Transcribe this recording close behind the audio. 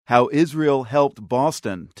How Israel helped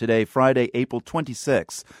Boston. Today, Friday, April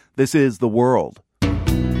 26. This is The World.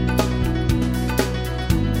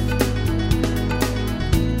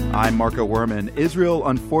 I'm Marco Werman. Israel,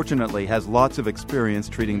 unfortunately, has lots of experience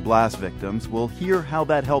treating blast victims. We'll hear how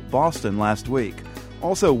that helped Boston last week.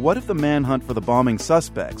 Also, what if the manhunt for the bombing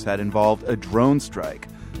suspects had involved a drone strike?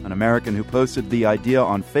 An American who posted the idea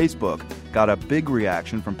on Facebook got a big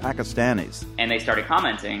reaction from Pakistanis. And they started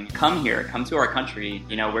commenting, come here, come to our country.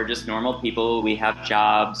 You know, we're just normal people. We have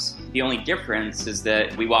jobs. The only difference is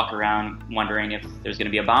that we walk around wondering if there's going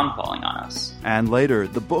to be a bomb falling on us. And later,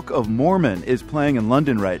 the Book of Mormon is playing in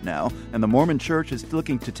London right now, and the Mormon Church is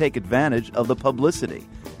looking to take advantage of the publicity.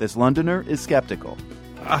 This Londoner is skeptical.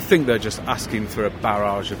 I think they're just asking for a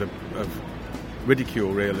barrage of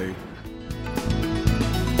ridicule, really.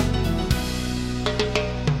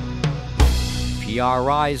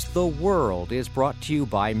 PRI's The World is brought to you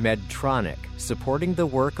by Medtronic, supporting the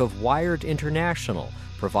work of Wired International,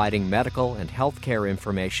 providing medical and healthcare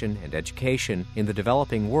information and education in the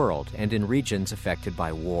developing world and in regions affected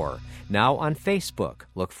by war. Now on Facebook,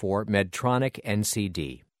 look for Medtronic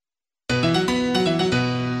NCD.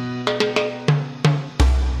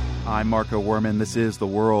 I'm Marco Werman. This is The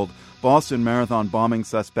World. Boston Marathon bombing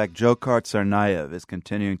suspect Dzhokhar Tsarnaev is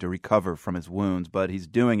continuing to recover from his wounds, but he's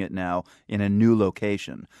doing it now in a new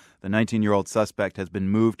location. The 19-year-old suspect has been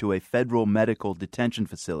moved to a federal medical detention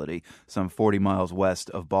facility some 40 miles west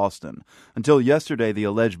of Boston. Until yesterday, the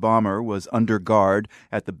alleged bomber was under guard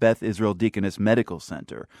at the Beth Israel Deaconess Medical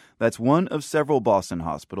Center. That's one of several Boston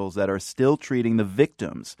hospitals that are still treating the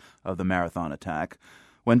victims of the marathon attack.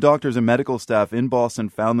 When doctors and medical staff in Boston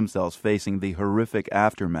found themselves facing the horrific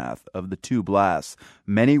aftermath of the two blasts,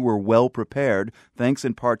 many were well prepared, thanks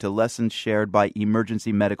in part to lessons shared by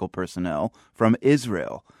emergency medical personnel from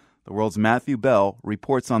Israel. The World's Matthew Bell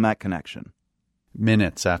reports on that connection.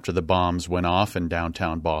 Minutes after the bombs went off in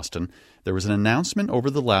downtown Boston, there was an announcement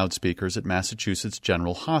over the loudspeakers at Massachusetts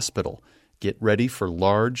General Hospital. Get ready for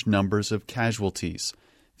large numbers of casualties.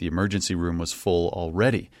 The emergency room was full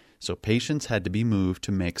already, so patients had to be moved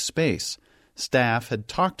to make space. Staff had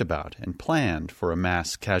talked about and planned for a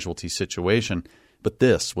mass casualty situation, but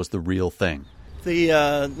this was the real thing.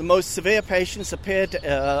 The most severe patients appeared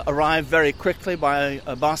to arrive very quickly by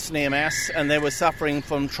Boston EMS, and they were suffering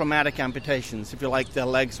from traumatic amputations. If you like, their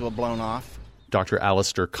legs were blown off. Dr.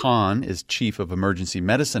 Alistair Kahn is chief of emergency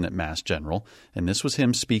medicine at Mass General, and this was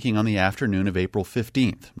him speaking on the afternoon of April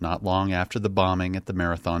 15th, not long after the bombing at the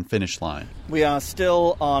marathon finish line. We are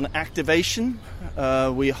still on activation.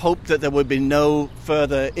 We hope that there would be no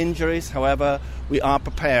further injuries. However, we are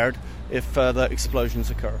prepared if further explosions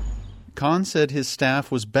occur. Kahn said his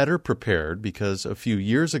staff was better prepared because a few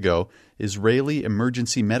years ago, Israeli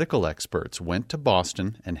emergency medical experts went to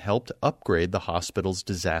Boston and helped upgrade the hospital's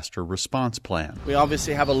disaster response plan. We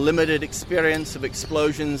obviously have a limited experience of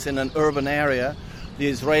explosions in an urban area.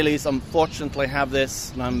 The Israelis unfortunately have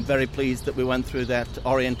this, and I'm very pleased that we went through that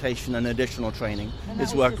orientation and additional training.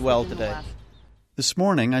 It's worked well today. This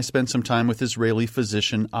morning, I spent some time with Israeli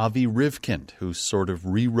physician Avi Rivkind, who sort of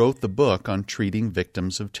rewrote the book on treating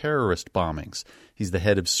victims of terrorist bombings. He's the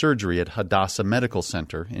head of surgery at Hadassah Medical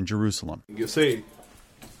Center in Jerusalem. You see,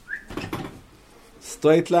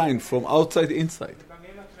 straight line from outside to inside.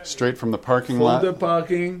 Straight from the parking lot? From the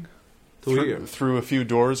parking to here. Through a few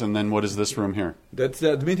doors, and then what is this room here? That's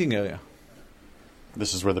the admitting area.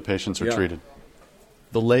 This is where the patients are treated.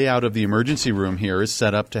 The layout of the emergency room here is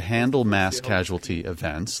set up to handle mass casualty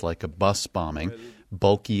events like a bus bombing.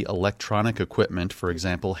 Bulky electronic equipment, for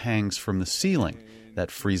example, hangs from the ceiling.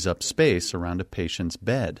 That frees up space around a patient's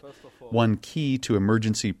bed. One key to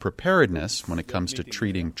emergency preparedness when it comes to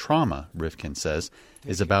treating trauma, Rivkin says,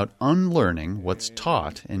 is about unlearning what's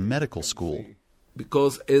taught in medical school.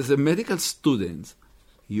 Because as a medical student,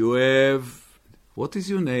 you have, what is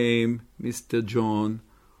your name, Mr. John?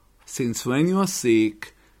 Since when you are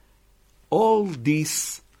sick, all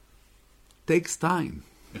this takes time.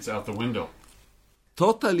 It's out the window.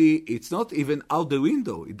 Totally, it's not even out the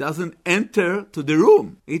window. It doesn't enter to the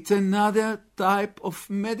room. It's another type of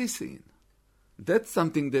medicine. That's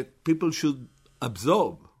something that people should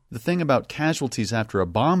absorb. The thing about casualties after a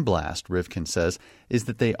bomb blast, Rivkin says, is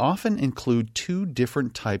that they often include two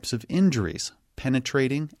different types of injuries,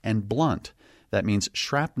 penetrating and blunt. That means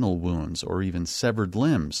shrapnel wounds or even severed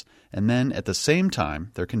limbs. And then at the same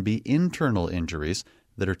time, there can be internal injuries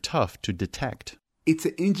that are tough to detect. It's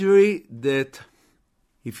an injury that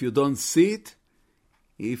if you don't see it,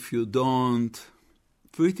 if you don't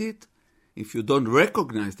treat it, if you don't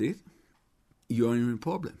recognize it, you're in a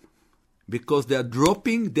problem. Because they are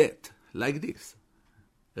dropping dead like this.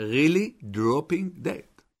 Really dropping dead.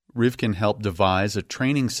 Rivkin helped devise a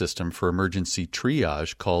training system for emergency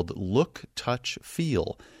triage called Look, Touch,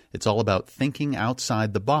 Feel. It's all about thinking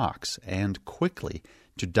outside the box and quickly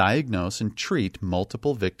to diagnose and treat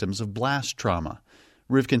multiple victims of blast trauma.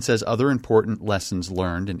 Rivkin says other important lessons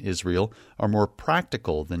learned in Israel are more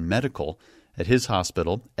practical than medical. At his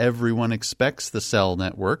hospital, everyone expects the cell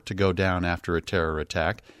network to go down after a terror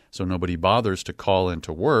attack, so nobody bothers to call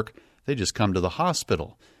into work. They just come to the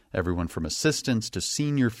hospital. Everyone from assistants to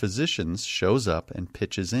senior physicians shows up and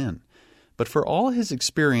pitches in. But for all his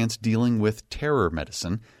experience dealing with terror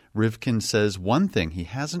medicine, Rivkin says one thing he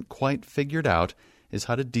hasn't quite figured out is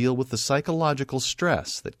how to deal with the psychological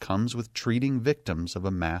stress that comes with treating victims of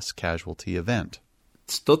a mass casualty event.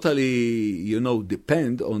 It's totally,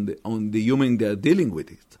 depend on the human they're dealing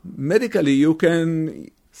with it. Medically, you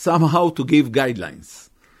can somehow to give guidelines.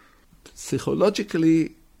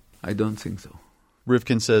 Psychologically, I don't think so.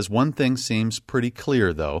 Rivkin says one thing seems pretty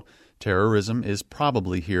clear, though. Terrorism is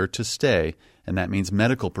probably here to stay, and that means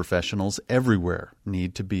medical professionals everywhere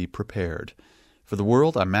need to be prepared. For The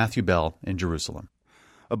World, I'm Matthew Bell in Jerusalem.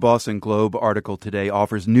 A Boston Globe article today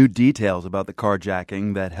offers new details about the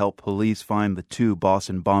carjacking that helped police find the two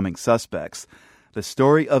Boston bombing suspects. The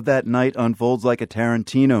story of that night unfolds like a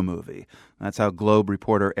Tarantino movie. That's how Globe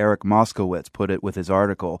reporter Eric Moskowitz put it with his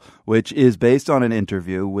article, which is based on an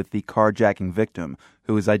interview with the carjacking victim,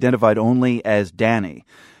 who is identified only as Danny.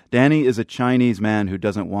 Danny is a Chinese man who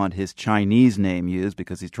doesn't want his Chinese name used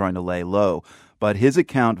because he's trying to lay low. But his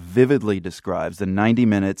account vividly describes the 90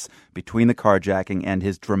 minutes between the carjacking and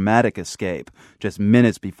his dramatic escape, just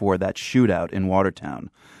minutes before that shootout in Watertown.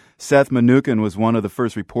 Seth Mnookin was one of the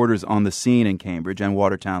first reporters on the scene in Cambridge and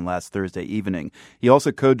Watertown last Thursday evening. He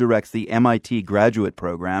also co-directs the MIT graduate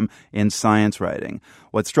program in science writing.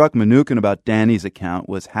 What struck Mnookin about Danny's account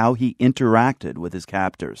was how he interacted with his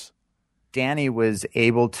captors. Danny was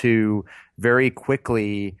able to very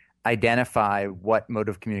quickly identify what mode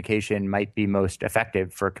of communication might be most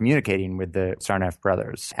effective for communicating with the Tsarnaev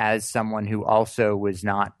brothers. As someone who also was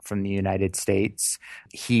not from the United States,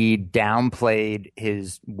 he downplayed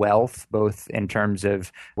his wealth, both in terms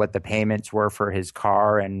of what the payments were for his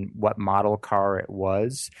car and what model car it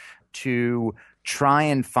was, to try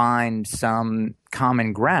and find some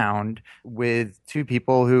common ground with two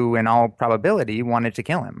people who, in all probability, wanted to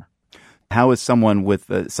kill him. How is someone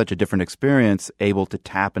with such a different experience able to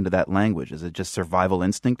tap into that language? Is it just survival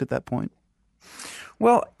instinct at that point?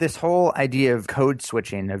 Well, this whole idea of code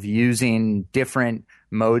switching, of using different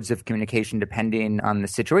modes of communication depending on the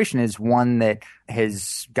situation, is one that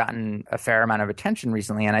has gotten a fair amount of attention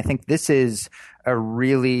recently. And I think this is a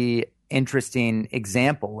really interesting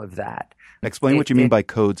example of that. Explain what you mean by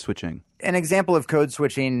code switching. An example of code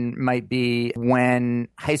switching might be when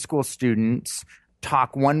high school students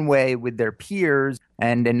talk one way with their peers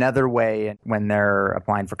and another way when they're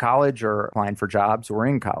applying for college or applying for jobs or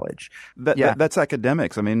in college. That's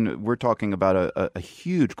academics. I mean, we're talking about a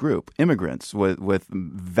huge group, immigrants with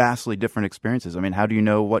vastly different experiences. I mean, how do you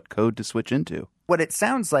know what code to switch into? What it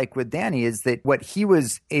sounds like with Danny is that what he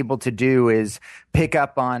was able to do is pick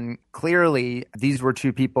up on clearly these were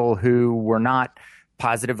two people who were not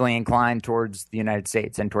positively inclined towards the United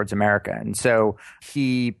States and towards America. And so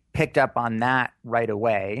he picked up on that right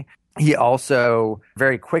away. He also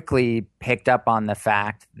very quickly picked up on the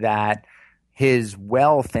fact that his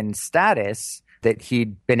wealth and status that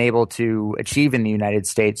he'd been able to achieve in the United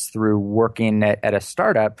States through working at a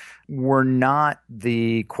startup were not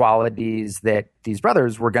the qualities that these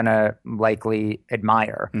brothers were going to likely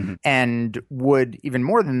admire, and would, even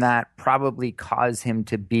more than that, probably cause him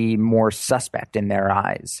to be more suspect in their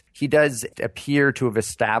eyes. He does appear to have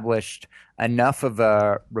established enough of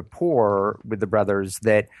a rapport with the brothers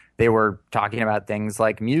that they were talking about things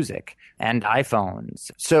like music and iPhones.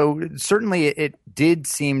 So certainly it did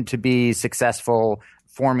seem to be successful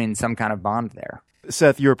forming some kind of bond there.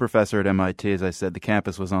 Seth, you're a professor at MIT. As I said, the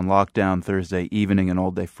campus was on lockdown Thursday evening and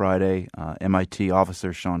all day Friday. MIT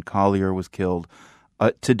officer Sean Collier was killed.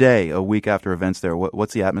 Today, a week after events there,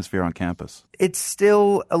 what's the atmosphere on campus? It's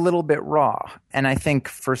still a little bit raw, and I think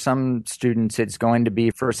for some students it's going to be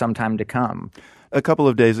for some time to come. A couple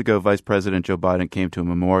of days ago, Vice President Joe Biden came to a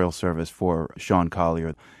memorial service for Sean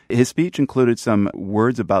Collier. His speech included some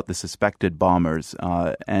words about the suspected bombers,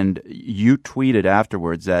 and you tweeted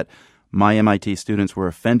afterwards that my MIT students were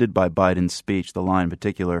offended by Biden's speech, the line in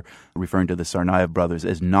particular referring to the Tsarnaev brothers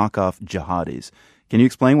as knockoff jihadis. Can you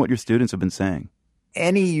explain what your students have been saying?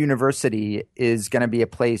 Any university is going to be a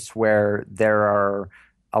place where there are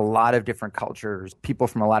a lot of different cultures, people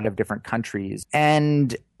from a lot of different countries.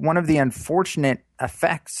 And one of the unfortunate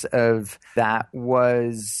effects of that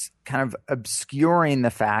was kind of obscuring the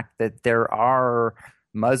fact that there are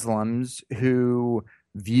Muslims who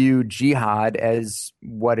view jihad as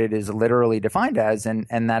what it is literally defined as,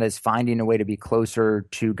 and that is finding a way to be closer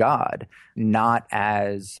to God, not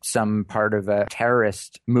as some part of a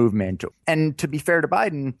terrorist movement. And to be fair to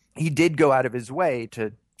Biden, he did go out of his way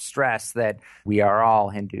to stress that we are all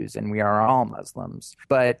Hindus and we are all Muslims.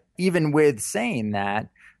 But even with saying that,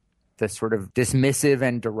 the sort of dismissive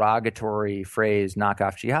and derogatory phrase, knock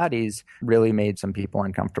off jihadis, really made some people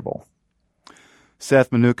uncomfortable.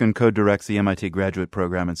 Seth Mnookin co-directs the MIT graduate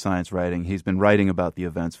program in science writing. He's been writing about the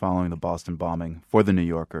events following the Boston bombing for The New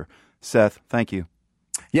Yorker. Seth, thank you.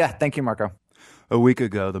 Yeah, thank you, Marco. A week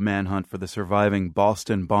ago, the manhunt for the surviving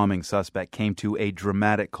Boston bombing suspect came to a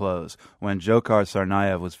dramatic close when Dzhokhar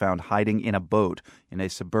Tsarnaev was found hiding in a boat in a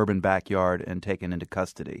suburban backyard and taken into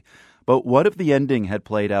custody. But what if the ending had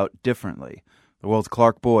played out differently? The World's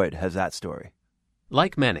Clark Boyd has that story.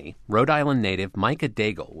 Like many, Rhode Island native Micah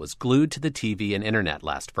Daigle was glued to the TV and internet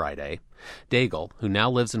last Friday. Daigle, who now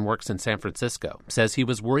lives and works in San Francisco, says he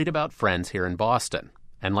was worried about friends here in Boston.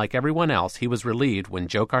 And like everyone else, he was relieved when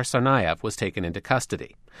Dzhokhar Tsarnaev was taken into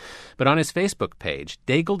custody. But on his Facebook page,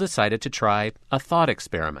 Daigle decided to try a thought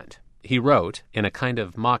experiment. He wrote, in a kind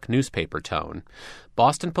of mock newspaper tone,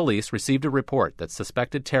 Boston police received a report that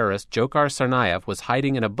suspected terrorist Dzhokhar Tsarnaev was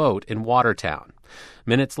hiding in a boat in Watertown.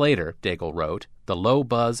 Minutes later, Daigle wrote, the low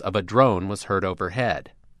buzz of a drone was heard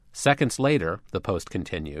overhead. Seconds later, the post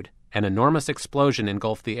continued, an enormous explosion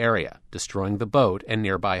engulfed the area, destroying the boat and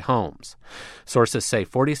nearby homes. Sources say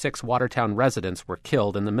 46 Watertown residents were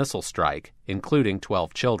killed in the missile strike, including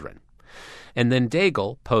 12 children. And then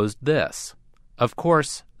Daigle posed this. Of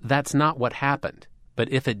course, that's not what happened.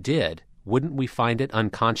 But if it did, wouldn't we find it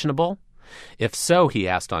unconscionable? If so, he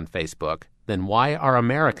asked on Facebook, then why are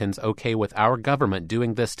Americans okay with our government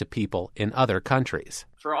doing this to people in other countries?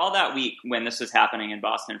 For all that week when this was happening in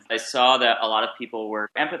Boston, I saw that a lot of people were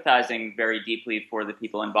empathizing very deeply for the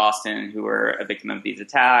people in Boston who were a victim of these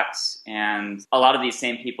attacks. And a lot of these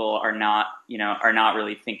same people are not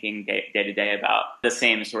really thinking day to day about the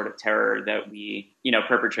same sort of terror that we,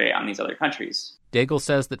 perpetrate on these other countries. Daigle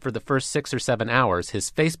says that for the first 6 or 7 hours,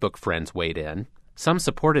 his Facebook friends weighed in. Some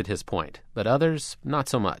supported his point, but others not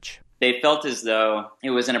so much. They felt as though it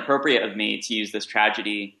was inappropriate of me to use this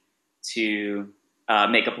tragedy to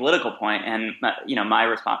make a political point. And, my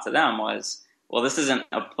response to them was, well, this isn't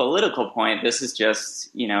a political point. This is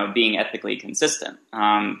just, being ethically consistent.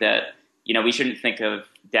 That, we shouldn't think of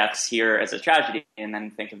deaths here as a tragedy and then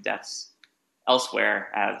think of deaths elsewhere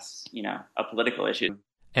as, a political issue.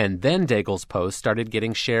 And then Daigle's post started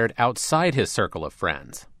getting shared outside his circle of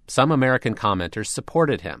friends. Some American commenters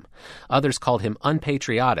supported him. Others called him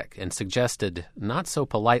unpatriotic and suggested, not so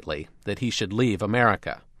politely, that he should leave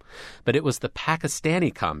America. But it was the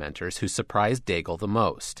Pakistani commenters who surprised Daigle the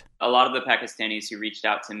most. A lot of the Pakistanis who reached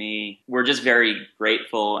out to me were just very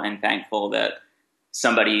grateful and thankful that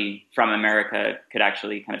somebody from America could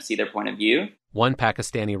actually kind of see their point of view. One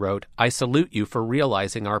Pakistani wrote, I salute you for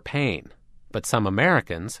realizing our pain. But some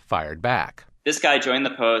Americans fired back. This guy joined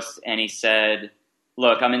the post and he said,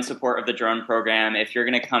 look, I'm in support of the drone program. If you're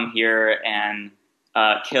going to come here and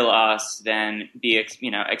kill us, then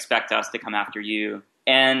expect us to come after you.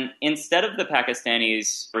 And instead of the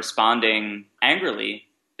Pakistanis responding angrily,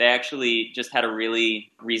 they actually just had a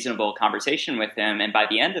really reasonable conversation with him. And by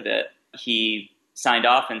the end of it, he signed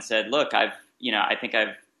off and said, look, I think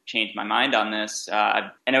I've changed my mind on this.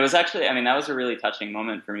 And it was actually, that was a really touching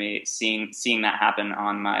moment for me, seeing that happen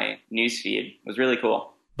on my newsfeed. It was really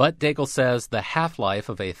cool. But Daigle says the half-life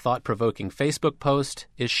of a thought-provoking Facebook post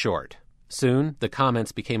is short. Soon, the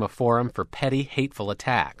comments became a forum for petty, hateful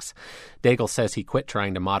attacks. Daigle says he quit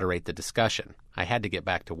trying to moderate the discussion. I had to get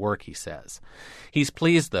back to work, he says. He's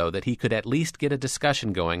pleased, though, that he could at least get a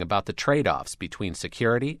discussion going about the trade-offs between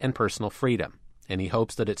security and personal freedom. And he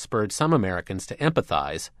hopes that it spurred some Americans to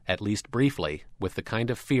empathize, at least briefly, with the kind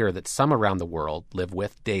of fear that some around the world live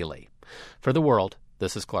with daily. For The World,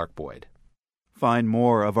 this is Clark Boyd. Find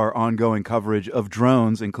more of our ongoing coverage of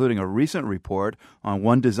drones, including a recent report on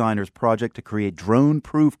one designer's project to create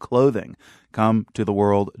drone-proof clothing. Come to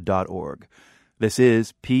theworld.org. This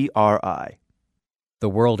is PRI. The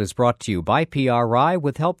World is brought to you by PRI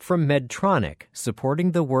with help from Medtronic,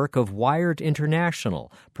 supporting the work of Wired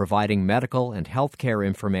International, providing medical and healthcare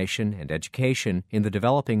information and education in the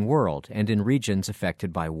developing world and in regions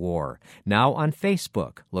affected by war. Now on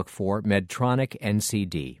Facebook, look for Medtronic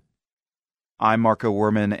NCD. I'm Marco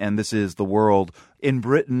Werman, and this is The World. In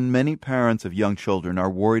Britain, many parents of young children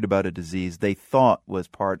are worried about a disease they thought was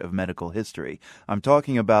part of medical history. I'm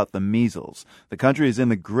talking about the measles. The country is in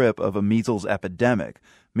the grip of a measles epidemic.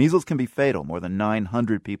 Measles can be fatal. More than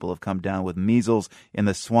 900 people have come down with measles in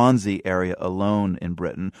the Swansea area alone in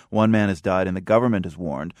Britain. One man has died, and the government has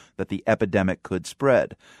warned that the epidemic could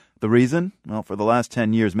spread. The reason? Well, for the last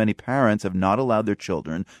 10 years, many parents have not allowed their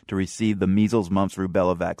children to receive the measles, mumps,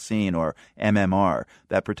 rubella vaccine, or MMR,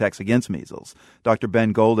 that protects against measles. Dr.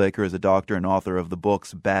 Ben Goldacre is a doctor and author of the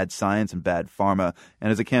books Bad Science and Bad Pharma,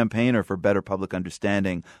 and is a campaigner for better public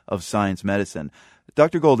understanding of science medicine.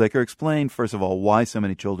 Dr. Goldacre, explain, first of all, why so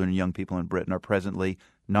many children and young people in Britain are presently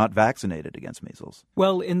not vaccinated against measles.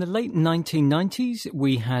 Well, in the late 1990s,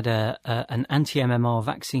 we had an anti-MMR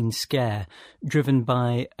vaccine scare driven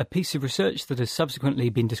by a piece of research that has subsequently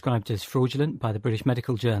been described as fraudulent by the British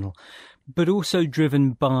Medical Journal, but also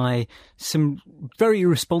driven by some very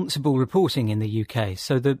irresponsible reporting in the UK.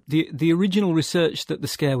 So the original research that the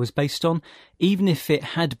scare was based on, even if it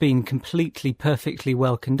had been completely, perfectly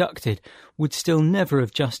well conducted, would still never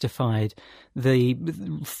have justified the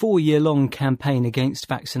 4-year-long campaign against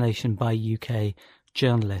vaccination by UK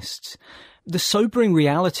journalists. The sobering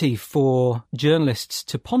reality for journalists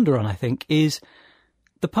to ponder on, I think, is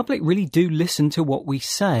the public really do listen to what we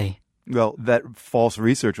say. Well, that false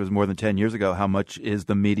research was more than 10 years ago. How much is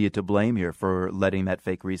the media to blame here for letting that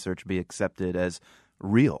fake research be accepted as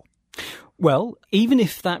real? Well, even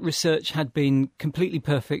if that research had been completely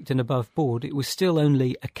perfect and above board, it was still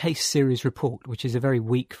only a case series report, which is a very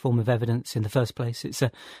weak form of evidence in the first place. It's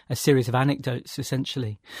a series of anecdotes,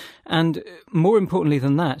 essentially. And more importantly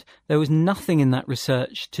than that, there was nothing in that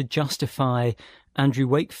research to justify Andrew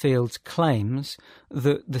Wakefield's claims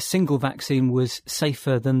that the single vaccine was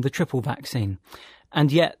safer than the triple vaccine. And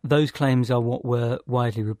yet those claims are what were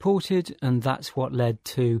widely reported, and that's what led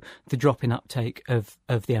to the drop in uptake of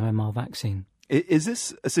the MMR vaccine. Is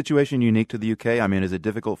this a situation unique to the UK? I mean, is it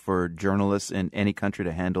difficult for journalists in any country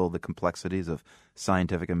to handle the complexities of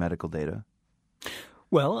scientific and medical data?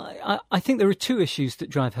 Well, I think there are two issues that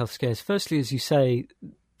drive health scares. Firstly, as you say,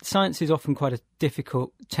 science is often quite a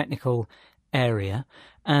difficult technical area.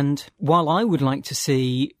 And while I would like to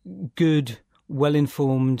see good,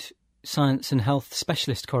 well-informed science and health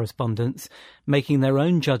specialist correspondents making their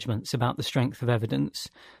own judgments about the strength of evidence,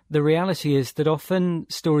 the reality is that often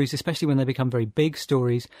stories, especially when they become very big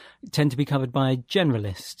stories, tend to be covered by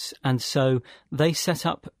generalists. And so they set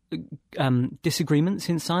up disagreements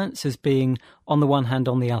in science as being on the one hand,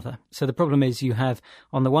 on the other. So the problem is you have,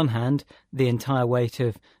 on the one hand, the entire weight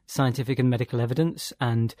of scientific and medical evidence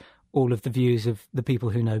and all of the views of the people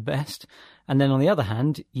who know best. And then on the other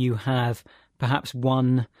hand, you have perhaps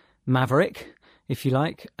one maverick, if you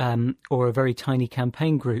like, or a very tiny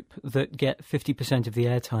campaign group that get 50% of the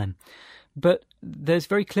airtime. But there's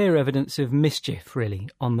very clear evidence of mischief, really,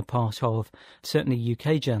 on the part of certainly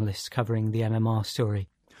UK journalists covering the MMR story.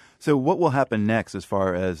 So what will happen next as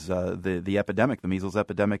far as the epidemic, the measles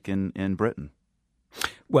epidemic in Britain?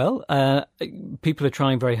 Well, people are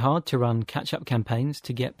trying very hard to run catch-up campaigns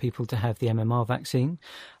to get people to have the MMR vaccine.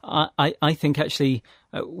 I think actually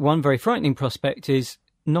one very frightening prospect is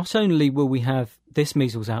not only will we have this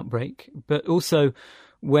measles outbreak, but also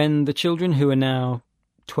when the children who are now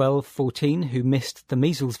 12, 14, who missed the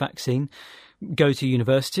measles vaccine, go to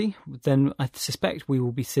university, then I suspect we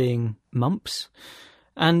will be seeing mumps.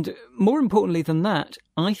 And more importantly than that,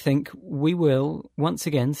 I think we will once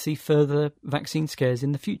again see further vaccine scares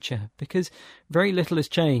in the future because very little has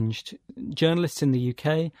changed. Journalists in the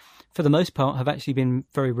UK, for the most part, have actually been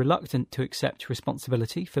very reluctant to accept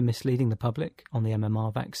responsibility for misleading the public on the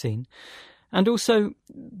MMR vaccine. And also,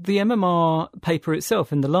 the MMR paper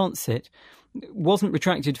itself in The Lancet wasn't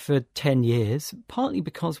retracted for 10 years, partly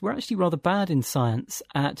because we're actually rather bad in science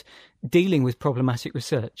at dealing with problematic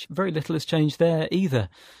research. Very little has changed there either.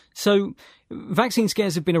 So vaccine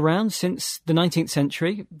scares have been around since the 19th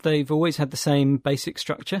century. They've always had the same basic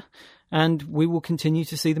structure, and we will continue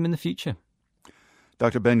to see them in the future.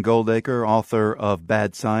 Dr. Ben Goldacre, author of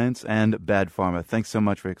Bad Science and Bad Pharma. Thanks so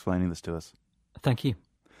much for explaining this to us. Thank you.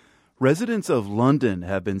 Residents of London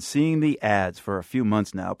have been seeing the ads for a few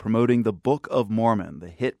months now promoting The Book of Mormon, the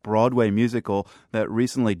hit Broadway musical that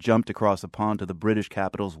recently jumped across the pond to the British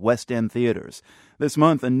capital's West End theaters. This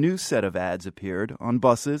month, a new set of ads appeared on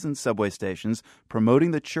buses and subway stations promoting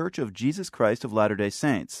the Church of Jesus Christ of Latter-day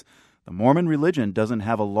Saints. The Mormon religion doesn't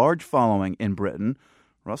have a large following in Britain.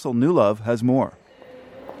 Russell Newlove has more.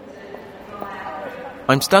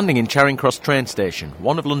 I'm standing in Charing Cross train station,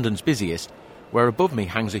 one of London's busiest, where above me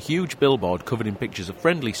hangs a huge billboard covered in pictures of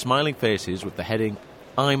friendly, smiling faces with the heading,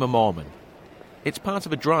 "I'm a Mormon." It's part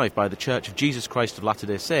of a drive by the Church of Jesus Christ of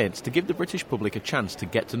Latter-day Saints to give the British public a chance to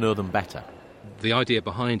get to know them better. The idea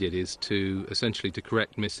behind it is to essentially to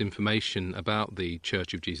correct misinformation about the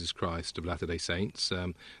Church of Jesus Christ of Latter-day Saints. There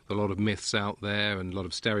are a lot of myths out there and a lot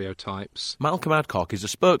of stereotypes. Malcolm Adcock is a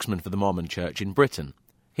spokesman for the Mormon Church in Britain.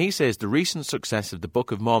 He says the recent success of the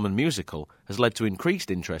Book of Mormon musical has led to increased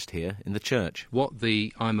interest here in the church. What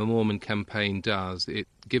the I'm a Mormon campaign does, it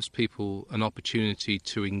gives people an opportunity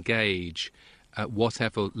to engage at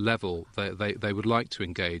whatever level they would like to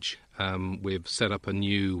engage. We've set up a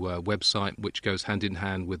new website which goes hand in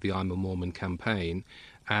hand with the I'm a Mormon campaign,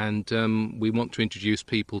 and we want to introduce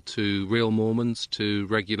people to real Mormons, to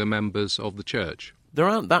regular members of the church. There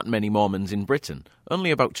aren't that many Mormons in Britain,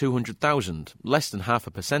 only about 200,000, less than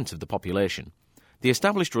 0.5% of the population. The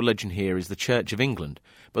established religion here is the Church of England,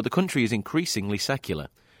 but the country is increasingly secular,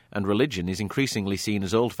 and religion is increasingly seen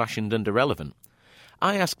as old-fashioned and irrelevant.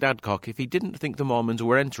 I asked Adcock if he didn't think the Mormons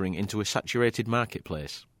were entering into a saturated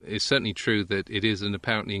marketplace. It's certainly true that it is an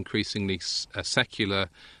apparently increasingly secular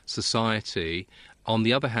society. On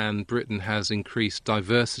the other hand, Britain has increased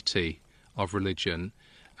diversity of religion,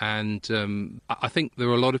 and I think there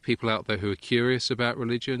are a lot of people out there who are curious about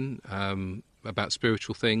religion, about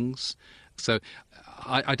spiritual things. So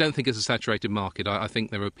I don't think it's a saturated market. I think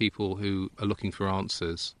there are people who are looking for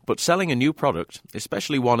answers. But selling a new product,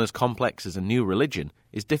 especially one as complex as a new religion,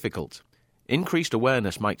 is difficult. Increased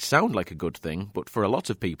awareness might sound like a good thing, but for a lot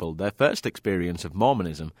of people, their first experience of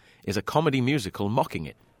Mormonism is a comedy musical mocking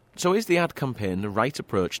it. So is the ad campaign the right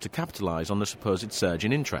approach to capitalise on the supposed surge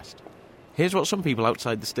in interest? Here's what some people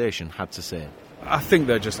outside the station had to say. I think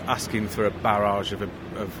they're just asking for a barrage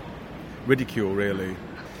of ridicule, really.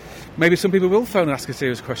 Maybe some people will phone and ask a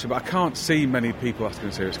serious question, but I can't see many people asking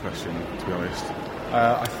a serious question, to be honest.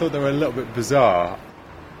 I thought they were a little bit bizarre.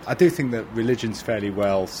 I do think that religion's fairly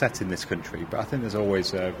well set in this country, but I think there's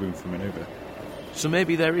always room for manoeuvre. So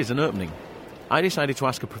maybe there is an opening. I decided to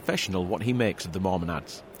ask a professional what he makes of the Mormon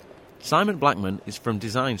ads. Simon Blackman is from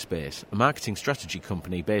Design Space, a marketing strategy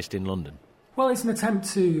company based in London. Well, it's an attempt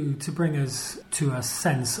to bring us to a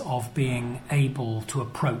sense of being able to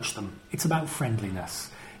approach them. It's about friendliness.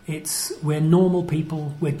 We're normal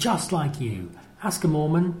people, we're just like you. Ask a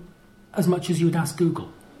Mormon as much as you would ask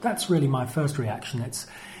Google. That's really my first reaction.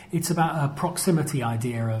 It's about a proximity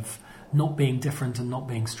idea of not being different and not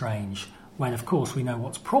being strange, when of course we know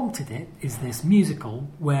what's prompted it is this musical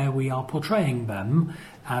where we are portraying them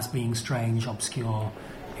as being strange, obscure,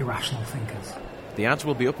 irrational thinkers. The ads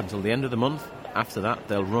will be up until the end of the month. After that,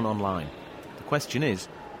 they'll run online. The question is,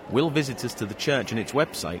 will visitors to the church and its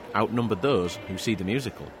website outnumber those who see the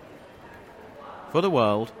musical? For The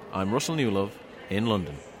World, I'm Russell Newlove in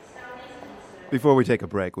London. Before we take a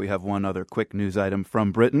break, we have one other quick news item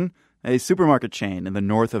from Britain. A supermarket chain in the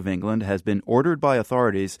north of England has been ordered by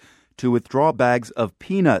authorities to withdraw bags of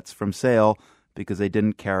peanuts from sale because they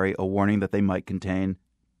didn't carry a warning that they might contain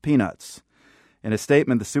peanuts. In a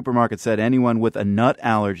statement, the supermarket said anyone with a nut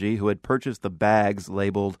allergy who had purchased the bags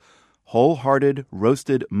labeled wholehearted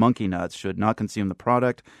roasted monkey nuts should not consume the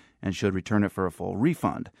product and should return it for a full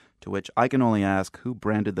refund, to which I can only ask who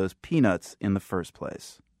branded those peanuts in the first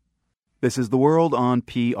place. This is The World on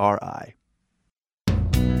PRI.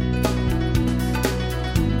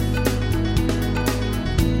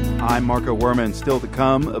 I'm Marco Werman. Still to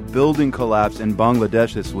come, a building collapse in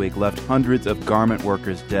Bangladesh this week left hundreds of garment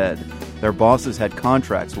workers dead. Their bosses had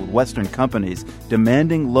contracts with Western companies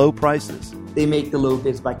demanding low prices. They make the low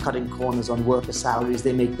bids by cutting corners on worker salaries.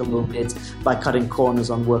 They make the low bids by cutting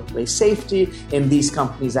corners on workplace safety. And these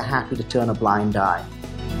companies are happy to turn a blind eye.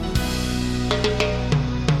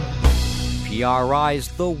 PRI's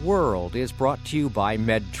The World is brought to you by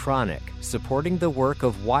Medtronic, supporting the work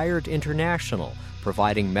of Wired International,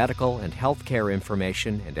 providing medical and healthcare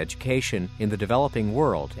information and education in the developing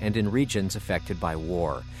world and in regions affected by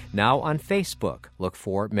war. Now on Facebook, look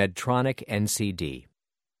for Medtronic NCD.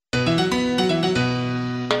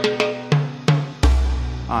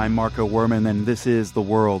 I'm Marco Werman, and this is The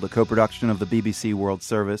World, a co-production of the BBC World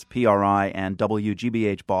Service, PRI, and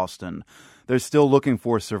WGBH Boston. They're still looking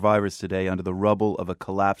for survivors today under the rubble of a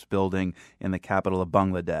collapsed building in the capital of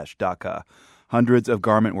Bangladesh, Dhaka. Hundreds of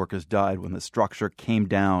garment workers died when the structure came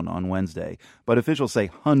down on Wednesday, but officials say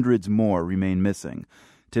hundreds more remain missing.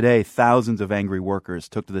 Today, thousands of angry workers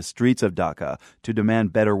took to the streets of Dhaka to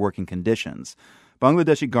demand better working conditions.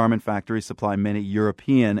 Bangladeshi garment factories supply many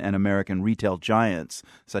European and American retail giants,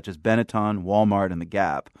 such as Benetton, Walmart, and The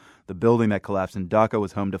Gap. The building that collapsed in Dhaka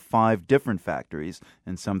was home to 5 different factories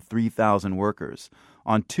and some 3,000 workers.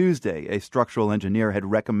 On Tuesday, a structural engineer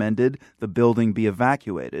had recommended the building be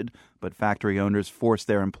evacuated, but factory owners forced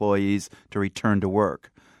their employees to return to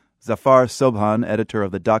work. Zafar Sobhan, editor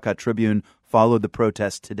of the Dhaka Tribune, followed the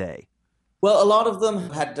protest today. Well, a lot of them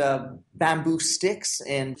had bamboo sticks,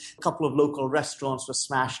 and a couple of local restaurants were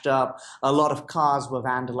smashed up. A lot of cars were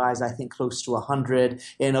vandalized, I think close to 100,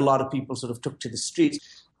 and a lot of people sort of took to the streets.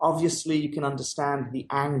 Obviously, you can understand the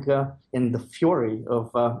anger and the fury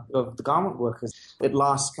of the garment workers. At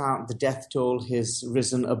last count, the death toll has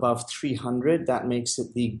risen above 300. That makes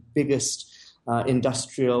it the biggest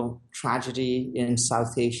industrial tragedy in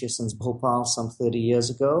South Asia since Bhopal some 30 years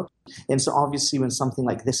ago. And so obviously when something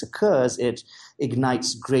like this occurs, it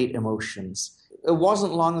ignites great emotions. It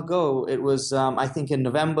wasn't long ago, it was, I think in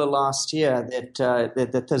November last year, that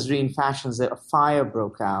the Tazreen Fashions, a fire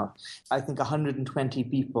broke out. I think 120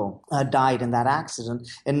 people died in that accident.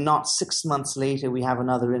 And not 6 months later, we have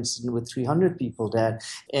another incident with 300 people dead.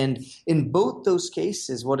 And in both those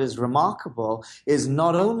cases, what is remarkable is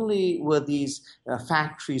not only were these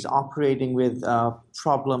factories operating with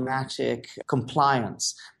problematic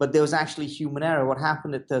compliance, but there was actually human error. What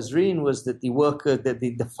happened at Tazreen was that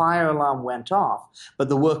the fire alarm went off, but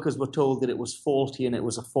the workers were told that it was faulty and it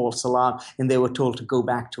was a false alarm, and they were told to go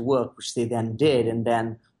back to work, which they then did, and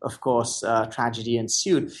then, of course, tragedy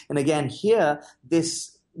ensued. And again, here,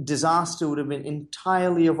 this disaster would have been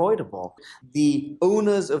entirely avoidable. The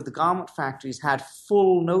owners of the garment factories had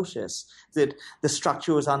full notice that the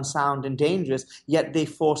structure was unsound and dangerous, yet they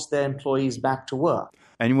forced their employees back to work.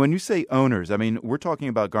 And when you say owners, I mean, we're talking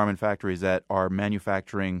about garment factories that are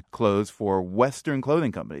manufacturing clothes for Western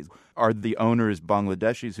clothing companies. Are the owners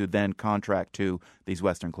Bangladeshis who then contract to these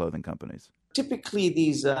Western clothing companies? Typically,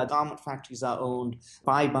 these garment factories are owned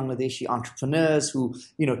by Bangladeshi entrepreneurs who,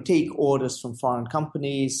 take orders from foreign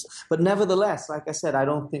companies. But nevertheless, like I said, I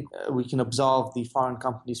don't think we can absolve the foreign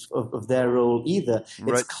companies of their role either.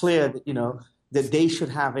 Right. It's clear that, that they should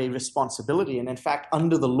have a responsibility. And in fact,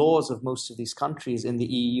 under the laws of most of these countries in the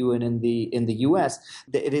EU and in the US,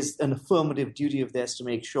 it is an affirmative duty of theirs to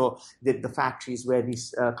make sure that the factories where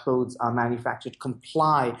these clothes are manufactured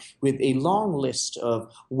comply with a long list of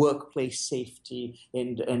workplace safety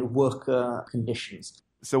and worker conditions.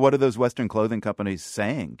 So what are those Western clothing companies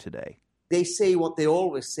saying today? They say what they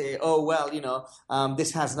always say. Oh, well,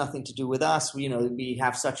 this has nothing to do with us. We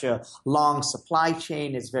have such a long supply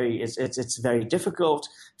chain. It's very difficult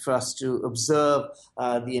for us to observe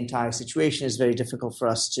the entire situation. It's very difficult for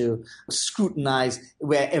us to scrutinize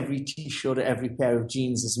where every T-shirt or every pair of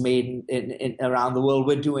jeans is made in around the world.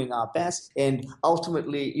 We're doing our best. And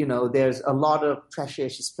ultimately, there's a lot of pressure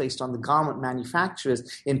is placed on the garment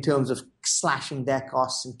manufacturers in terms of slashing their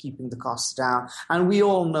costs and keeping the costs down. And we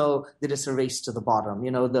all know that it's a race to the bottom.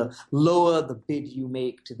 The lower the bid you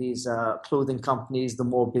make to these clothing companies, the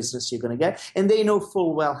more business you're going to get. And they know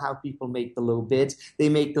full well how people make the low bids. They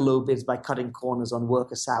make the low bids by cutting corners on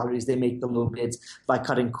worker salaries. They make the low bids by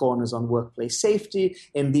cutting corners on workplace safety.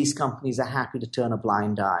 And these companies are happy to turn a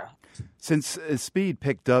blind eye. Since speed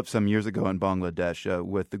picked up some years ago in Bangladesh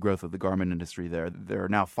with the growth of the garment industry there are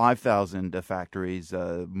now 5,000 factories,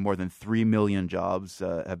 more than 3 million jobs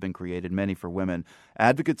have been created, many for women.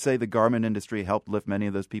 Advocates say the garment industry helped lift many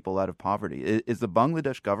of those people out of poverty. Is the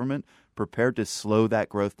Bangladesh government prepared to slow that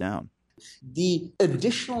growth down? The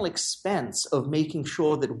additional expense of making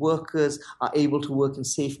sure that workers are able to work in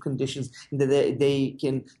safe conditions and that they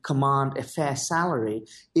can command a fair salary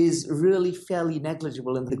is really fairly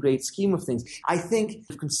negligible in the great scheme of things. I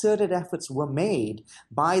think concerted efforts were made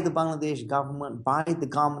by the Bangladesh government, by the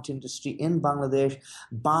garment industry in Bangladesh,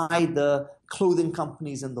 by the clothing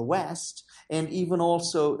companies in the West, and even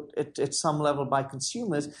also at some level by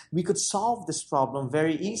consumers, we could solve this problem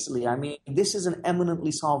very easily. I mean, this is an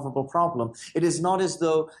eminently solvable problem. It is not as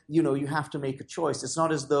though, you have to make a choice. It's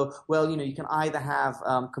not as though, you can either have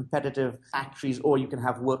competitive factories or you can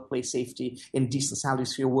have workplace safety and decent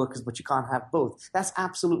salaries for your workers, but you can't have both. That's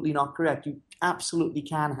absolutely not correct. You absolutely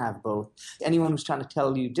can have both. Anyone who's trying to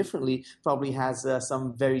tell you differently probably has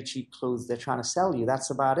some very cheap clothes they're trying to sell you. That's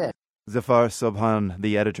about it. Zafar Sobhan,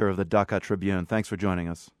 the editor of the Dhaka Tribune, thanks for joining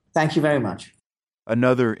us. Thank you very much.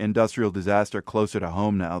 Another industrial disaster closer to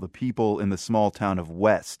home now. The people in the small town of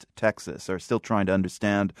West, Texas, are still trying to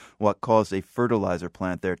understand what caused a fertilizer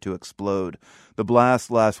plant there to explode. The blast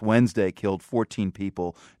last Wednesday killed 14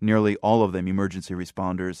 people, nearly all of them emergency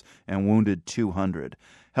responders, and wounded 200.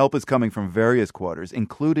 Help is coming from various quarters,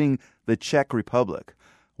 including the Czech Republic.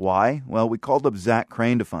 Why? Well, we called up Zach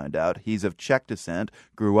Crane to find out. He's of Czech descent,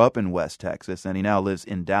 grew up in West Texas, and he now lives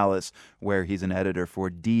in Dallas, where he's an editor for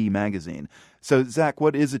D magazine. So, Zach,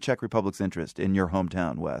 what is the Czech Republic's interest in your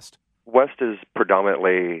hometown, West? West is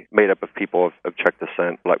predominantly made up of people of Czech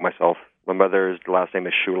descent, like myself. My mother's last name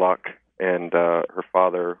is Šulák, and her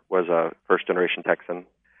father was a first-generation Texan.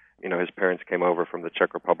 His parents came over from the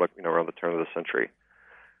Czech Republic, around the turn of the century.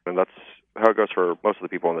 And that's how it goes for most of the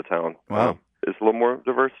people in the town. Wow. It's a little more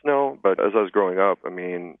diverse now, but as I was growing up,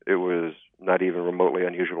 it was not even remotely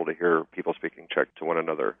unusual to hear people speaking Czech to one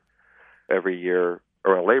another. Every year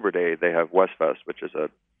around Labor Day, they have Westfest, which is a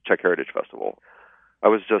Czech heritage festival. I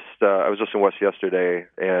was just in West yesterday,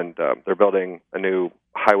 and they're building a new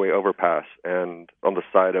highway overpass, and on the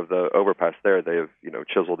side of the overpass there, they've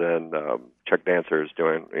chiseled in Czech dancers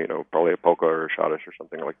doing probably a polka or a schottisch or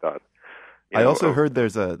something like that. I also heard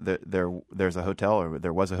there's a hotel, or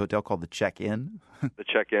there was a hotel called the Czech Inn. The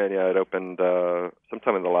Czech Inn, yeah, it opened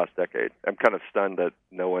sometime in the last decade. I'm kind of stunned that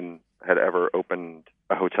no one had ever opened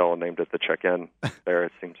a hotel and named it the Czech Inn. There,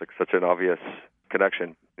 it seems like such an obvious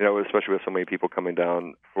connection. Especially with so many people coming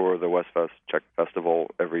down for the Westfest Czech Festival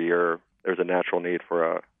every year. There's a natural need for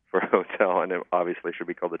a hotel, and it obviously should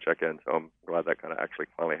be called the Czech Inn. So I'm glad that kind of actually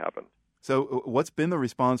finally happened. So what's been the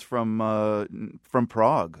response from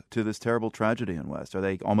Prague to this terrible tragedy in West? Are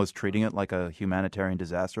they almost treating it like a humanitarian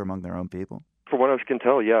disaster among their own people? From what I can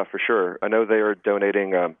tell, yeah, for sure. I know they are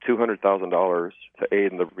donating $200,000 to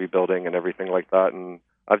aid in the rebuilding and everything like that, and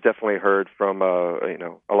I've definitely heard from a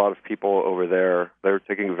lot of people over there. They're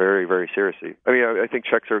taking it very, very seriously. I think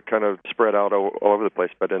Czechs are kind of spread out all over the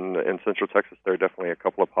place, but in Central Texas, there are definitely a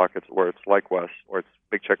couple of pockets where it's like West, where it's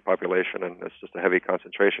a big Czech population and it's just a heavy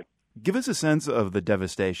concentration. Give us a sense of the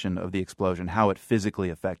devastation of the explosion, how it physically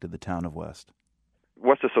affected the town of West.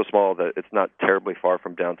 West is so small that it's not terribly far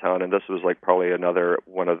from downtown, and this was like probably another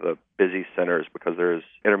one of the busy centers because there's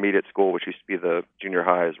intermediate school, which used to be the junior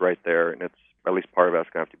high, is right there, and it's at least part of that's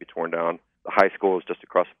going to have to be torn down. The high school is just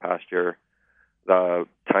across the pasture. The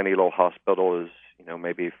tiny little hospital is,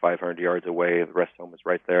 maybe 500 yards away. The rest home is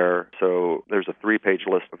right there. So there's a 3-page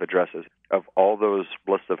list of addresses. Of all those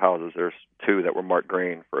lists of houses, there's 2 that were marked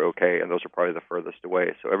green for okay, and those are probably the furthest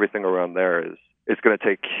away. So everything around there is going to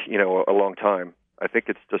take, a long time. I think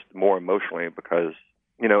it's just more emotionally because,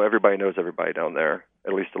 everybody knows everybody down there,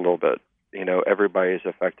 at least a little bit. Everybody is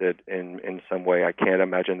affected in some way. I can't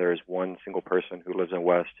imagine there is one single person who lives in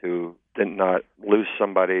West who did not lose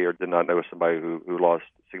somebody or did not know somebody who lost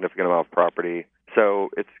a significant amount of property. So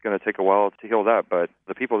it's going to take a while to heal that, but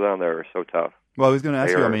the people down there are so tough. Well, I was going to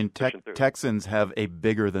ask you, Texans have a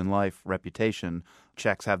bigger-than-life reputation.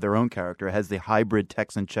 Czechs have their own character. Has the hybrid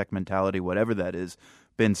Texan-Czech mentality, whatever that is,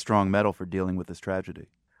 been strong metal for dealing with this tragedy?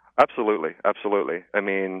 Absolutely, absolutely.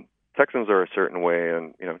 Texans are a certain way,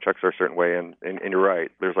 and Czechs are a certain way, and you're right.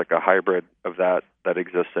 There's like a hybrid of that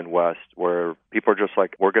exists in West, where people are just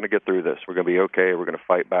like, we're going to get through this. We're going to be okay. We're going to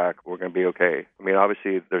fight back. We're going to be okay.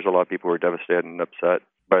 Obviously, there's a lot of people who are devastated and upset,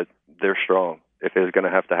 but they're strong. If it's going to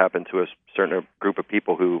have to happen to a certain group of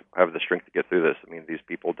people who have the strength to get through this, these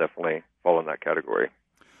people definitely fall in that category.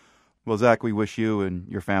 Well, Zach, we wish you and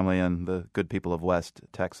your family and the good people of West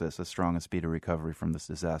Texas a strong and speedy recovery from this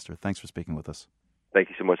disaster. Thanks for speaking with us. Thank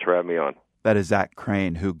you so much for having me on. That is Zach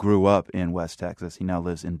Crane, who grew up in West Texas. He now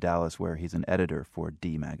lives in Dallas, where he's an editor for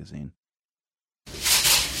D magazine.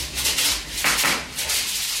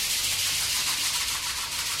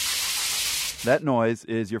 That noise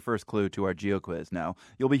is your first clue to our GeoQuiz. Now,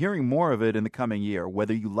 you'll be hearing more of it in the coming year,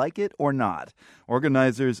 whether you like it or not.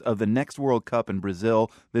 Organizers of the next World Cup in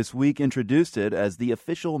Brazil this week introduced it as the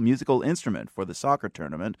official musical instrument for the soccer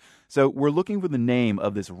tournament. So we're looking for the name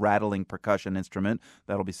of this rattling percussion instrument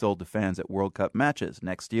that'll be sold to fans at World Cup matches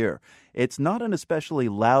next year. It's not an especially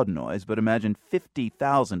loud noise, but imagine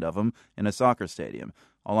 50,000 of them in a soccer stadium.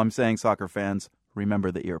 All I'm saying, soccer fans,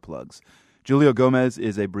 remember the earplugs. Julio Gomez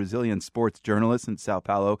is a Brazilian sports journalist in Sao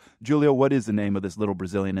Paulo. Julio, what is the name of this little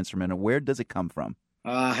Brazilian instrument, and where does it come from?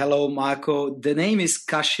 Hello, Marco. The name is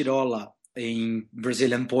cachirola in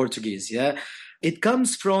Brazilian Portuguese. Yeah, it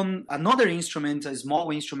comes from another instrument, a small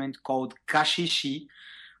instrument called cachixi,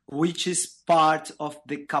 which is part of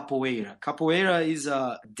the capoeira. Capoeira is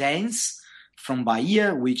a dance from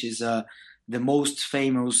Bahia, which is the most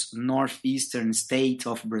famous northeastern state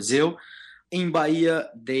of Brazil. In Bahia,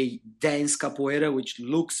 they dance capoeira, which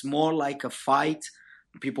looks more like a fight.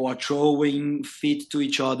 People are throwing feet to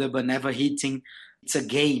each other, but never hitting. It's a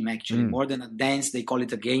game, actually. More than a dance, they call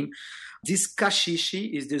it a game. This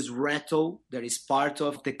cachixi is this rattle that is part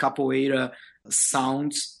of the capoeira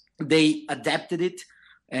sounds. They adapted it,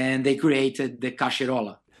 and they created the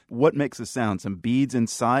cachirola. What makes a sound? Some beads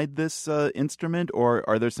inside this instrument, or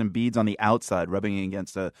are there some beads on the outside rubbing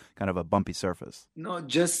against a kind of a bumpy surface? No,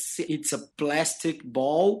 just it's a plastic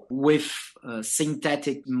ball with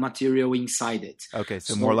synthetic material inside it. Okay,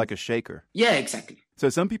 so more like a shaker. Yeah, exactly. So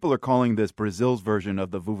some people are calling this Brazil's version of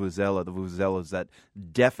the vuvuzela. The vuvuzela is that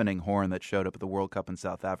deafening horn that showed up at the World Cup in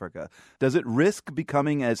South Africa. Does it risk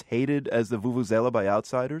becoming as hated as the vuvuzela by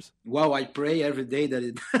outsiders? Well, I pray every day that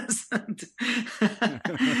it doesn't.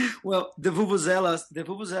 Well, the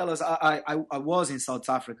vuvuzelas. I was in South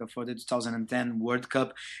Africa for the 2010 World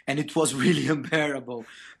Cup, and it was really unbearable.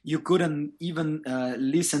 You couldn't even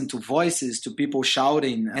listen to voices, to people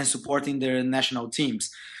shouting and supporting their national teams.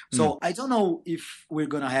 So I don't know if we're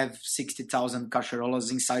going to have 60,000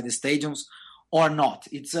 cacerolas inside the stadiums or not.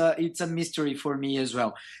 It's a mystery for me as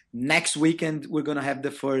well. Next weekend, we're going to have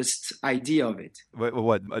the first idea of it.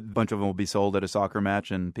 What? A bunch of them will be sold at a soccer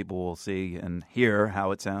match and people will see and hear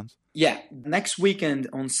how it sounds? Yeah. Next weekend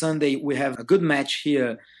on Sunday, we have a good match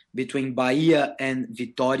here between Bahia and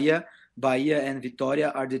Vitória. Bahia and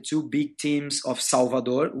Vitória are the two big teams of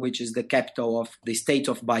Salvador, which is the capital of the state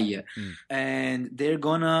of Bahia. And they're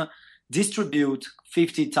going to distribute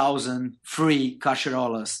 50,000 free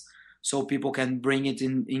cacerolas so people can bring it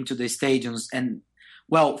into the stadiums. And,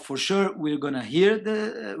 well, for sure, we're going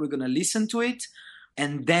to we're going to listen to it.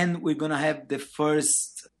 And then we're going to have the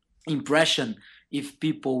first impression if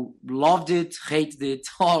people loved it, hated it,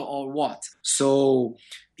 or what. So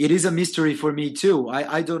it is a mystery for me, too.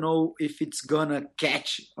 I don't know if it's going to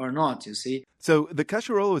catch or not, you see. So the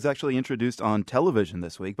cacerola was actually introduced on television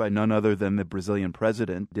this week by none other than the Brazilian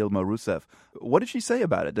president, Dilma Rousseff. What did she say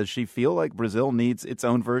about it? Does she feel like Brazil needs its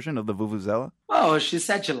own version of the vuvuzela? Well, she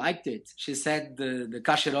said she liked it. She said the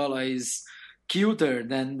cacerola is cuter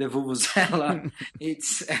than the vuvuzela.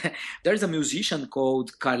 There's a musician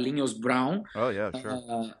called Carlinhos Brown. Oh, yeah,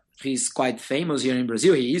 sure. He's quite famous here in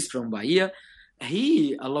Brazil. He is from Bahia.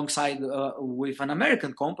 He, alongside with an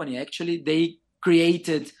American company, actually, they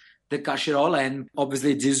created the cacerola, and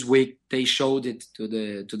obviously this week they showed it to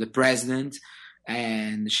the president,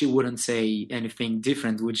 and she wouldn't say anything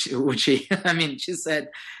different. Which she, I mean, she said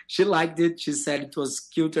she liked it. She said it was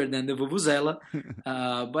cuter than the vuvuzela,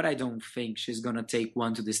 but I don't think she's gonna take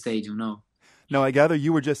one to the stadium. No. No, I gather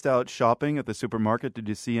you were just out shopping at the supermarket. Did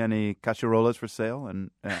you see any cacerolas for sale? And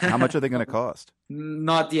how much are they going to cost?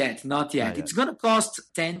 Not yet. It's going to cost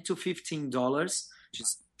 $10 to $15,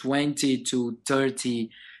 just 20 to 30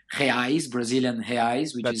 reais, Brazilian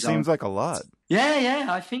reais. That seems like a lot.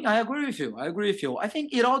 Yeah. I agree with you. I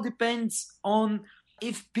think it all depends on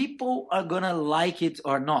if people are going to like it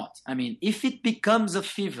or not. I mean, if it becomes a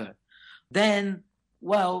fever, then...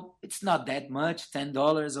 well, it's not that much,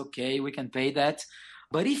 $10, okay, we can pay that.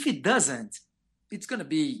 But if it doesn't, it's going to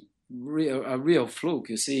be a real fluke,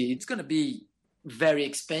 you see. It's going to be very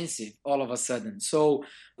expensive all of a sudden. So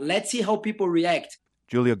let's see how people react.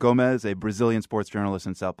 Julia Gomez, a Brazilian sports journalist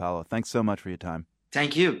in Sao Paulo. Thanks so much for your time.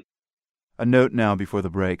 Thank you. A note now before the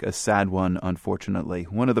break, a sad one, unfortunately.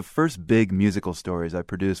 One of the first big musical stories I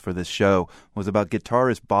produced for this show was about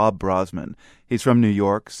guitarist Bob Brosman. He's from New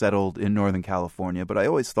York, settled in Northern California, but I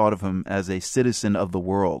always thought of him as a citizen of the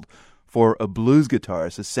world. For a blues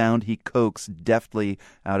guitarist, the sound he coaxed deftly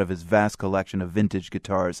out of his vast collection of vintage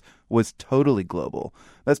guitars was totally global.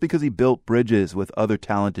 That's because he built bridges with other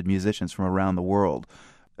talented musicians from around the world.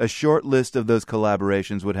 A short list of those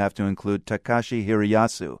collaborations would have to include Takashi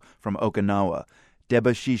Hiroyasu from Okinawa,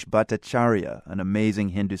 Debashish Bhattacharya, an amazing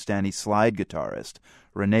Hindustani slide guitarist,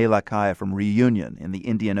 Rene Lakaya from Reunion in the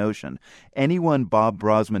Indian Ocean. Anyone Bob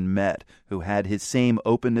Brosman met who had his same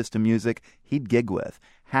openness to music, he'd gig with,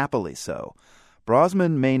 happily so.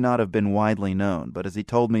 Brosman may not have been widely known, but as he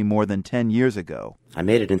told me more than 10 years ago... I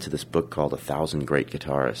made it into this book called 1,000 Great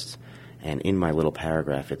Guitarists, and in my little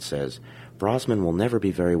paragraph it says... Brosman will never be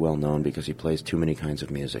very well known because he plays too many kinds of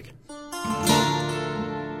music.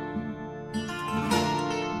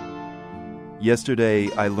 Yesterday,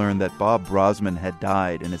 I learned that Bob Brosman had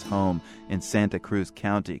died in his home in Santa Cruz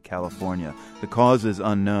County, California. The cause is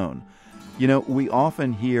unknown. You know, we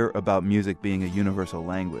often hear about music being a universal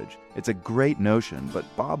language. It's a great notion, but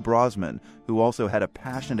Bob Brosman, who also had a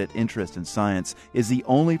passionate interest in science, is the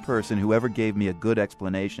only person who ever gave me a good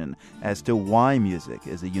explanation as to why music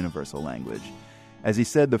is a universal language. As he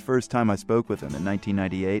said the first time I spoke with him in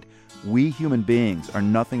 1998, we human beings are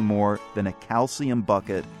nothing more than a calcium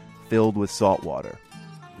bucket filled with salt water.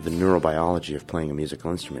 The neurobiology of playing a musical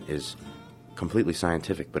instrument is completely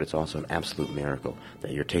scientific, but it's also an absolute miracle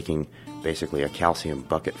that you're taking basically a calcium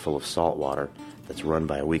bucket full of salt water that's run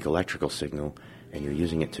by a weak electrical signal, and you're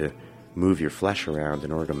using it to move your flesh around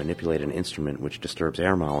in order to manipulate an instrument which disturbs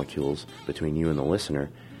air molecules between you and the listener,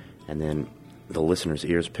 and then the listener's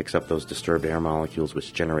ears picks up those disturbed air molecules,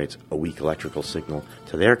 which generates a weak electrical signal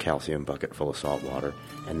to their calcium bucket full of salt water,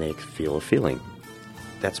 and they feel a feeling.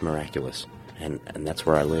 That's miraculous, and that's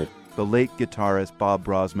where I live. The late guitarist Bob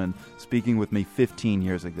Brosman speaking with me 15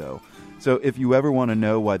 years ago. So if you ever want to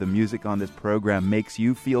know why the music on this program makes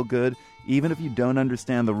you feel good, even if you don't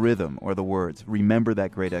understand the rhythm or the words, remember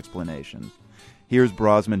that great explanation. Here's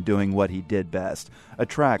Brosman doing what he did best, a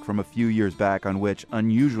track from a few years back on which,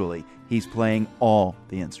 unusually, he's playing all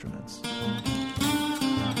the instruments.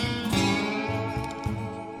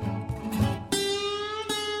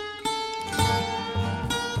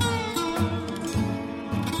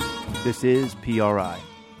 This is PRI.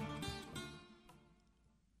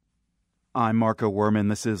 I'm Marco Werman.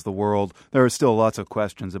 This is The World. There are still lots of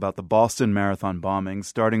questions about the Boston Marathon bombing,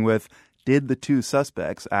 starting with, did the two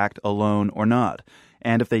suspects act alone or not?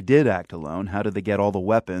 And if they did act alone, how did they get all the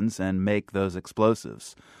weapons and make those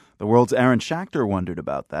explosives? The World's Aaron Schachter wondered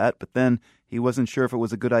about that, but then he wasn't sure if it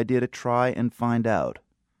was a good idea to try and find out.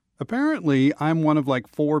 Apparently, I'm one of like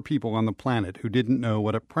 4 people on the planet who didn't know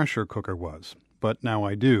what a pressure cooker was. But now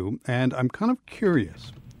I do, and I'm kind of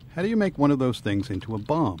curious. How do you make one of those things into a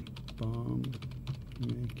bomb? Bomb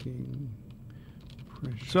making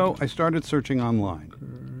pressure. So I started searching online.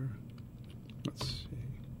 Let's see.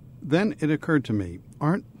 Then it occurred to me,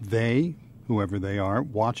 aren't they, whoever they are,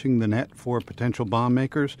 watching the net for potential bomb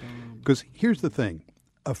makers? Because here's the thing.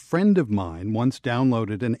 A friend of mine once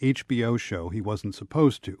downloaded an HBO show he wasn't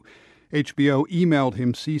supposed to. HBO emailed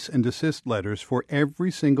him cease and desist letters for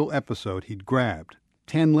every single episode he'd grabbed.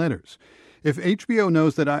 10 letters. If HBO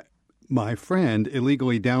knows that my friend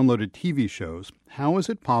illegally downloaded TV shows, how is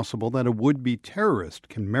it possible that a would-be terrorist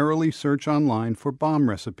can merrily search online for bomb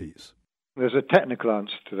recipes? There's a technical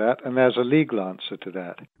answer to that, and there's a legal answer to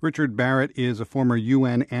that. Richard Barrett is a former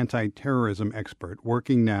UN anti-terrorism expert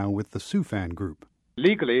working now with the Soufan Group.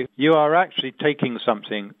 Legally, you are actually taking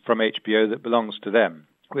something from HBO that belongs to them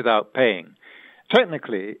without paying.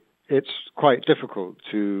 Technically, it's quite difficult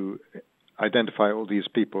to identify all these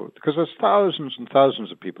people because there's thousands and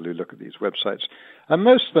thousands of people who look at these websites. And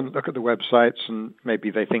most of them look at the websites and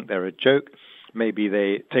maybe they think they're a joke, maybe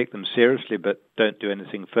they take them seriously but don't do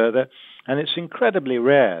anything further. And it's incredibly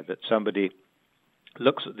rare that somebody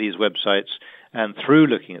looks at these websites and through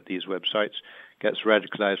looking at these websites gets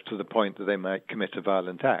radicalized to the point that they might commit a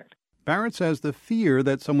violent act. Barrett says the fear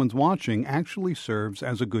that someone's watching actually serves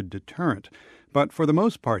as a good deterrent. But for the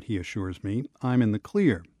most part, he assures me, I'm in the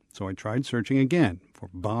clear. So I tried searching again for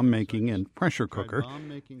bomb making and pressure cooker,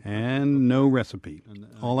 and no recipe.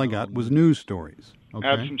 All I got was news stories. Okay.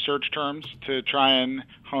 Add some search terms to try and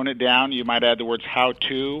hone it down. You might add the words how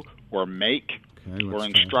to or make or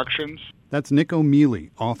instructions. That's Nick O'Mealy,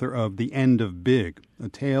 author of The End of Big, a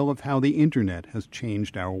tale of how the Internet has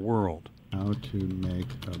changed our world. How to make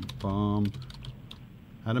a bomb.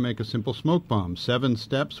 How to make a simple smoke bomb. 7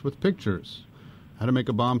 steps with pictures. How to make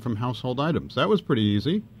a bomb from household items. That was pretty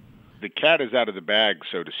easy. The cat is out of the bag,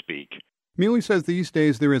 so to speak. Mealy says these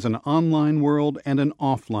days there is an online world and an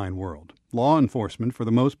offline world. Law enforcement, for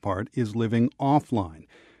the most part, is living offline.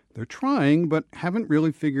 They're trying, but haven't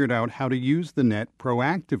really figured out how to use the net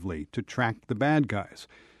proactively to track the bad guys.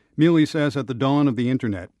 Mealy says at the dawn of the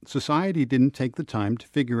Internet, society didn't take the time to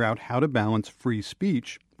figure out how to balance free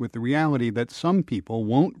speech with the reality that some people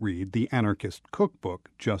won't read the anarchist cookbook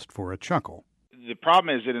just for a chuckle. The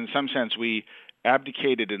problem is that in some sense we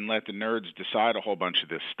abdicated and let the nerds decide a whole bunch of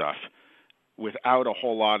this stuff without a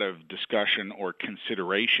whole lot of discussion or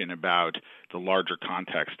consideration about the larger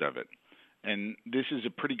context of it. And this is a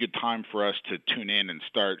pretty good time for us to tune in and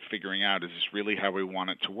start figuring out, is this really how we want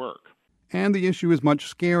it to work? And the issue is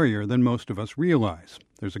much scarier than most of us realize.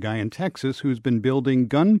 There's a guy in Texas who's been building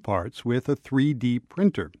gun parts with a 3D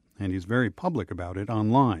printer, and he's very public about it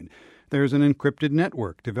online. There's an encrypted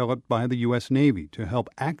network developed by the U.S. Navy to help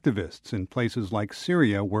activists in places like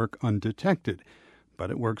Syria work undetected. But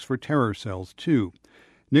it works for terror cells, too.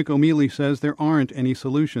 Nick O'Mealy says there aren't any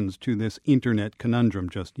solutions to this Internet conundrum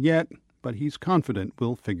just yet, but he's confident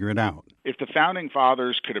we'll figure it out. If the Founding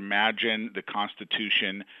Fathers could imagine the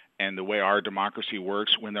Constitution and the way our democracy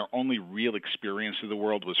works when their only real experience of the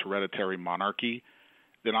world was hereditary monarchy,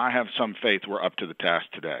 then I have some faith we're up to the task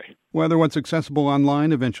today. Whether what's accessible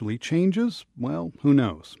online eventually changes, well, who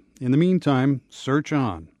knows? In the meantime, search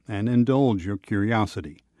on and indulge your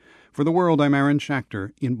curiosity. For The World, I'm Aaron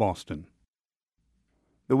Schachter in Boston.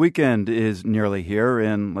 The weekend is nearly here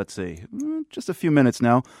in, let's see, just a few minutes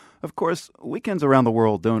now. Of course, weekends around the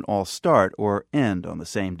world don't all start or end on the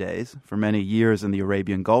same days. For many years in the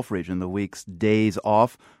Arabian Gulf region, the week's days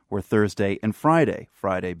off were Thursday and Friday,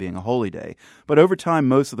 Friday being a holy day. But over time,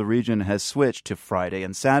 most of the region has switched to Friday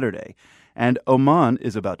and Saturday. And Oman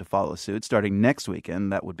is about to follow suit starting next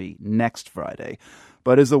weekend. That would be next Friday.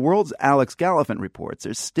 But as the world's Alex Gallafent reports,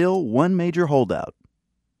 there's still one major holdout.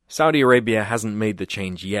 Saudi Arabia hasn't made the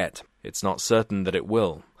change yet. It's not certain that it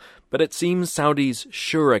will. But it seems Saudi's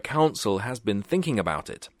Shura Council has been thinking about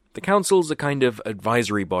it. The council's a kind of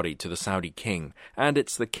advisory body to the Saudi king, and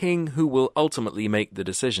it's the king who will ultimately make the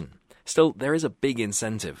decision. Still, there is a big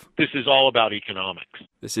incentive. This is all about economics.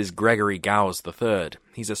 This is Gregory Gause III.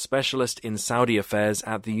 He's a specialist in Saudi affairs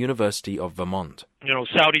at the University of Vermont.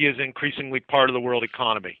 Saudi is increasingly part of the world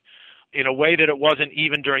economy in a way that it wasn't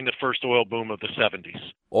even during the first oil boom of the 70s.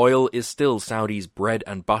 Oil is still Saudi's bread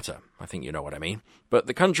and butter. I think you know what I mean. But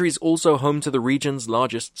the country's also home to the region's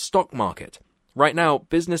largest stock market. Right now,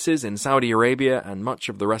 businesses in Saudi Arabia and much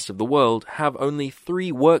of the rest of the world have only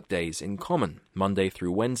 3 workdays in common, Monday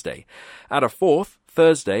through Wednesday. Add a 4th,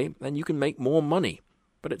 Thursday, and you can make more money.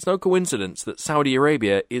 But it's no coincidence that Saudi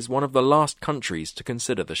Arabia is one of the last countries to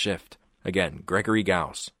consider the shift. Again, Gregory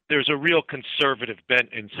Gause. There's a real conservative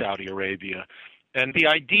bent in Saudi Arabia. And the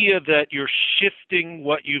idea that you're shifting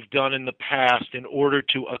what you've done in the past in order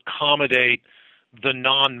to accommodate the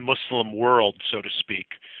non-Muslim world, so to speak,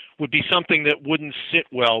 would be something that wouldn't sit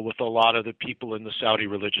well with a lot of the people in the Saudi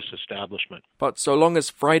religious establishment. But so long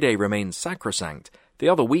as Friday remains sacrosanct, the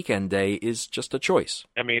other weekend day is just a choice.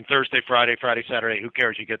 I mean, Thursday, Friday, Saturday, who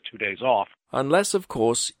cares? You get 2 days off. Unless, of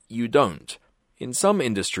course, you don't. In some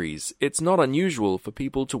industries, it's not unusual for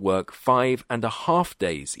people to work 5.5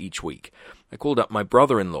 days each week. I called up my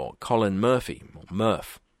brother-in-law, Colin Murphy, or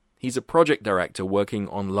Murph. He's a project director working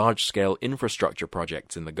on large-scale infrastructure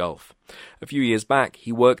projects in the Gulf. A few years back,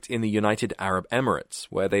 he worked in the United Arab Emirates,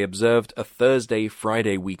 where they observed a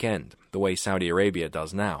Thursday-Friday weekend, the way Saudi Arabia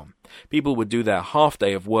does now. People would do their half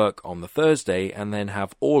day of work on the Thursday and then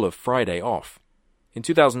have all of Friday off. In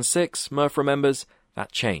 2006, Murph remembers,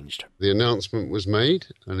 that changed. The announcement was made,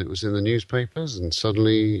 and it was in the newspapers, and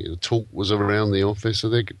suddenly the talk was around the office, so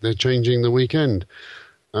they're changing the weekend.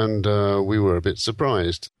 And we were a bit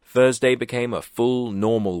surprised. Thursday became a full,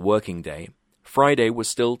 normal working day. Friday was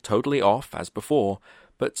still totally off, as before,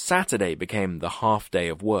 but Saturday became the half day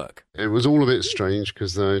of work. It was all a bit strange,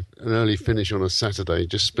 because an early finish on a Saturday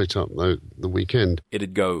just split up the weekend.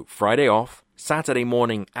 It'd go Friday off, Saturday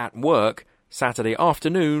morning at work, Saturday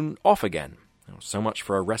afternoon off again. So much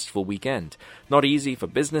for a restful weekend. Not easy for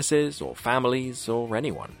businesses or families or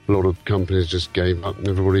anyone. A lot of companies just gave up and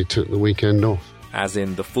everybody took the weekend off. As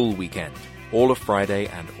in the full weekend, all of Friday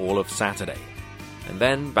and all of Saturday. And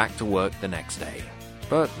then back to work the next day.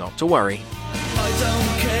 But not to worry.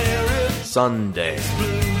 Sunday,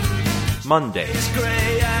 Monday,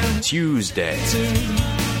 Tuesday,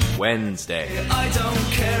 Wednesday,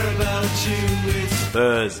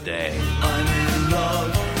 Thursday. I'm in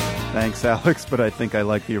love. Thanks, Alex, but I think I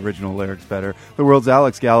like the original lyrics better. The world's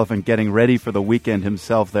Alex Gallafent getting ready for the weekend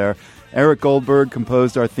himself there. Eric Goldberg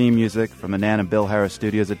composed our theme music from the Nan and Bill Harris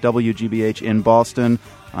studios at WGBH in Boston.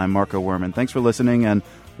 I'm Marco Werman. Thanks for listening, and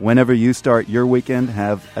whenever you start your weekend,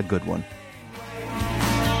 have a good one.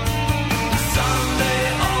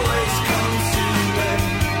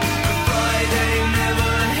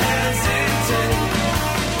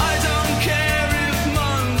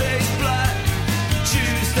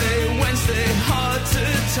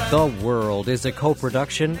 The World is a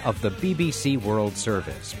co-production of the BBC World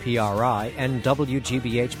Service, PRI, and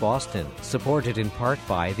WGBH Boston, supported in part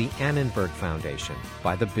by the Annenberg Foundation,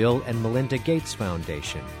 by the Bill and Melinda Gates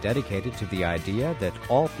Foundation, dedicated to the idea that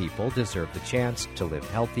all people deserve the chance to live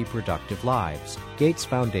healthy, productive lives,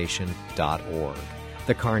 gatesfoundation.org,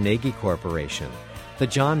 the Carnegie Corporation, the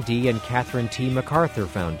John D. and Catherine T. MacArthur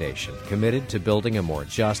Foundation, committed to building a more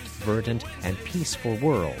just, verdant, and peaceful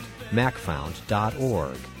world,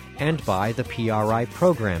 macfound.org, and by the PRI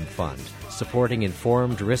Program Fund, supporting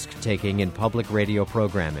informed risk-taking in public radio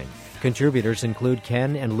programming. Contributors include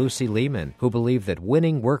Ken and Lucy Lehman, who believe that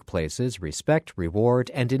winning workplaces respect,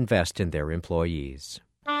 reward, and invest in their employees.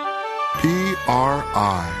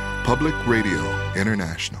 PRI, Public Radio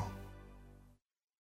International.